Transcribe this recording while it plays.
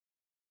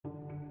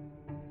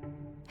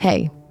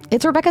Hey,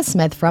 it's Rebecca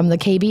Smith from the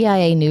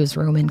KBIA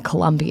newsroom in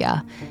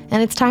Columbia,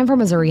 and it's time for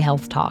Missouri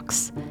Health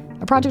Talks,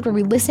 a project where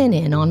we listen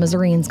in on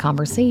Missourians'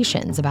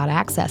 conversations about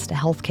access to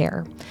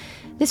healthcare.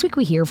 This week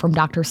we hear from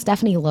Dr.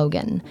 Stephanie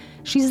Logan.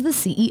 She's the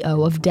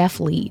CEO of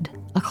DeafLEAD,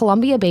 a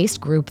Columbia-based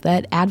group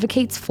that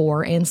advocates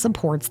for and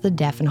supports the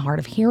deaf and hard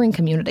of hearing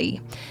community.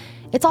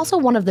 It's also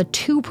one of the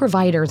 2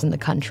 providers in the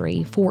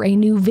country for a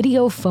new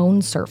video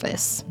phone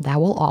service that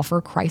will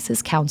offer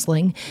crisis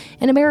counseling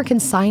in American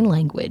Sign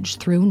Language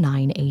through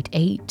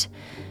 988.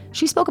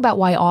 She spoke about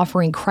why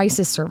offering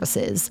crisis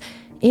services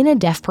in a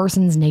deaf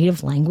person's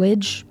native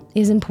language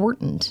is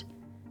important.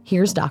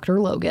 Here's Dr.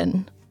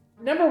 Logan.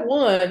 Number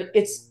one,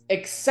 it's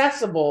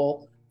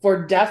accessible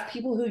for deaf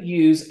people who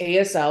use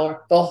ASL,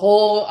 the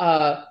whole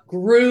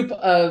group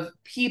of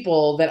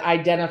people that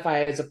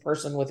identify as a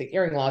person with a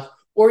hearing loss,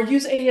 or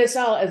use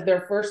ASL as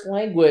their first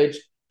language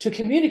to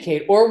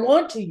communicate, or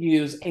want to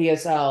use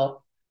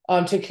ASL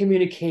to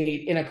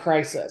communicate in a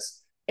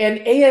crisis. And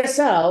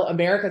ASL,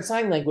 American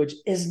Sign Language,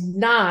 is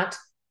not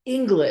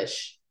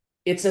English.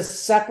 It's a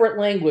separate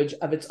language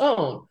of its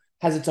own,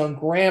 has its own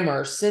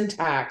grammar,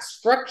 syntax,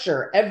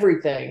 structure,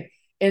 everything.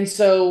 And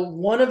so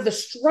one of the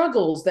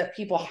struggles that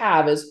people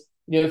have is,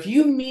 if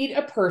you meet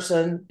a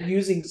person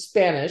using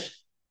Spanish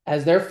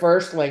as their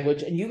first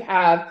language and you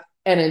have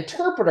an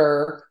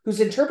interpreter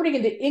who's interpreting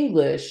into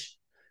English,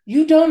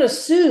 you don't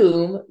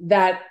assume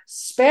that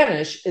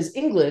Spanish is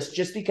English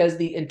just because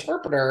the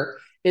interpreter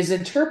is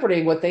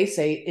interpreting what they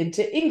say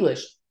into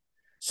English.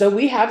 So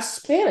we have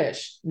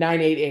Spanish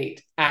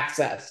 988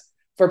 access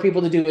for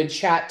people to do in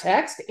chat,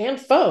 text, and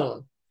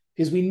phone,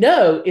 because we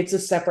know it's a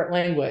separate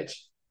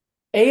language.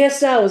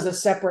 ASL is a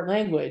separate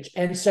language.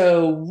 And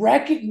so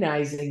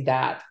recognizing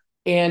that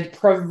and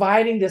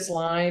providing this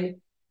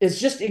line is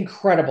just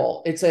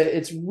incredible.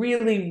 It's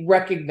really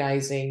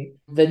recognizing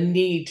the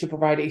need to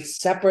provide a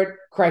separate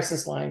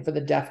crisis line for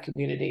the deaf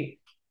community.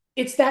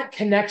 It's that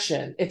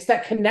connection. It's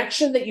that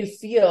connection that you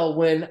feel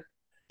when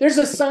there's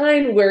a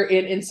sign where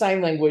in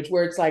sign language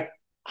where it's like,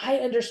 I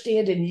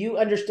understand and you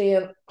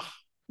understand.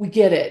 We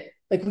get it.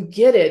 Like we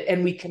get it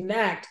and we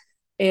connect.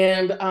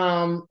 And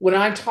when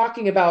I'm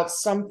talking about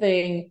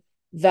something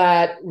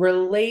that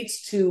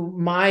relates to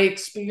my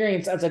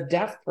experience as a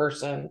deaf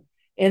person,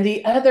 and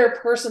the other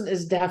person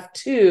is deaf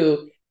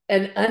too,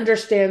 and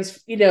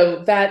understands,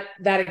 that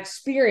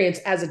experience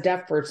as a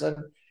deaf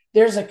person,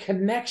 there's a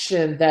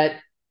connection that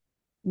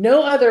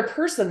no other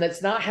person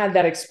that's not had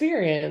that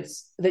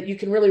experience that you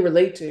can really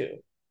relate to,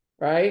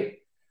 right?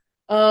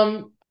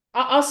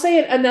 I'll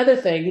say another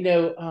thing,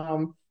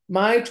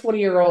 my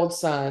 20-year-old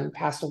son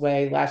passed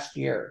away last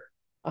year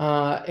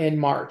in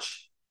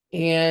March.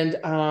 And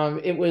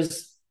it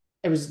was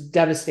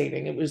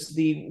devastating. It was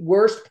the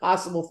worst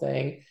possible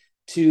thing,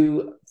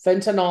 to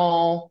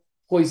fentanyl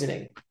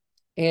poisoning.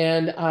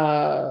 And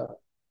I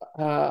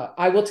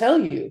will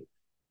tell you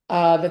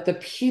that the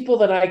people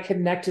that I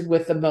connected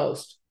with the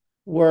most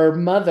were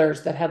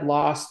mothers that had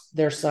lost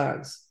their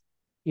sons.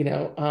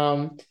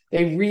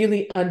 They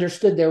really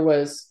understood there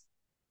was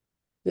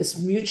this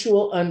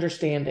mutual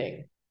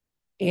understanding.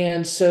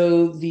 And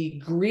so the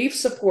grief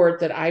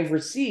support that I've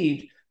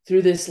received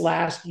through this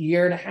last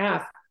year and a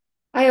half,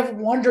 I have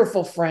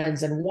wonderful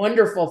friends and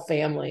wonderful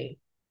family.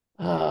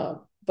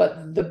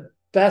 But the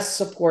best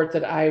support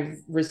that I've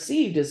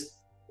received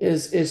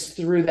is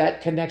through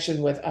that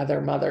connection with other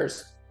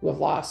mothers who have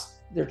lost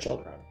their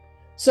children.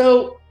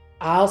 So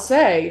I'll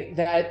say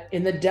that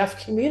in the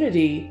deaf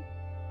community,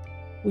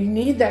 we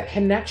need that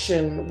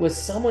connection with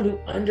someone who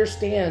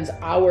understands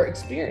our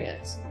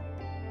experience.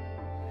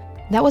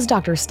 That was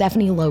Dr.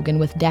 Stephanie Logan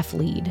with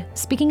DeafLEAD,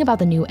 speaking about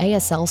the new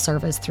ASL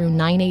service through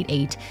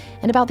 988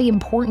 and about the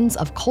importance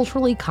of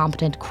culturally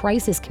competent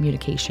crisis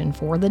communication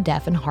for the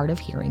deaf and hard of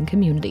hearing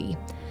community.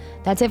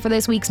 That's it for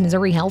this week's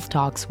Missouri Health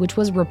Talks, which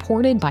was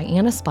reported by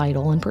Anna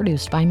Speidel and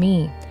produced by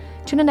me.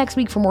 Tune in next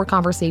week for more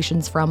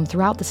conversations from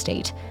throughout the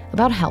state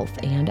about health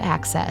and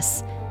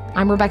access.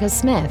 I'm Rebecca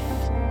Smith.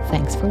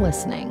 Thanks for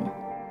listening.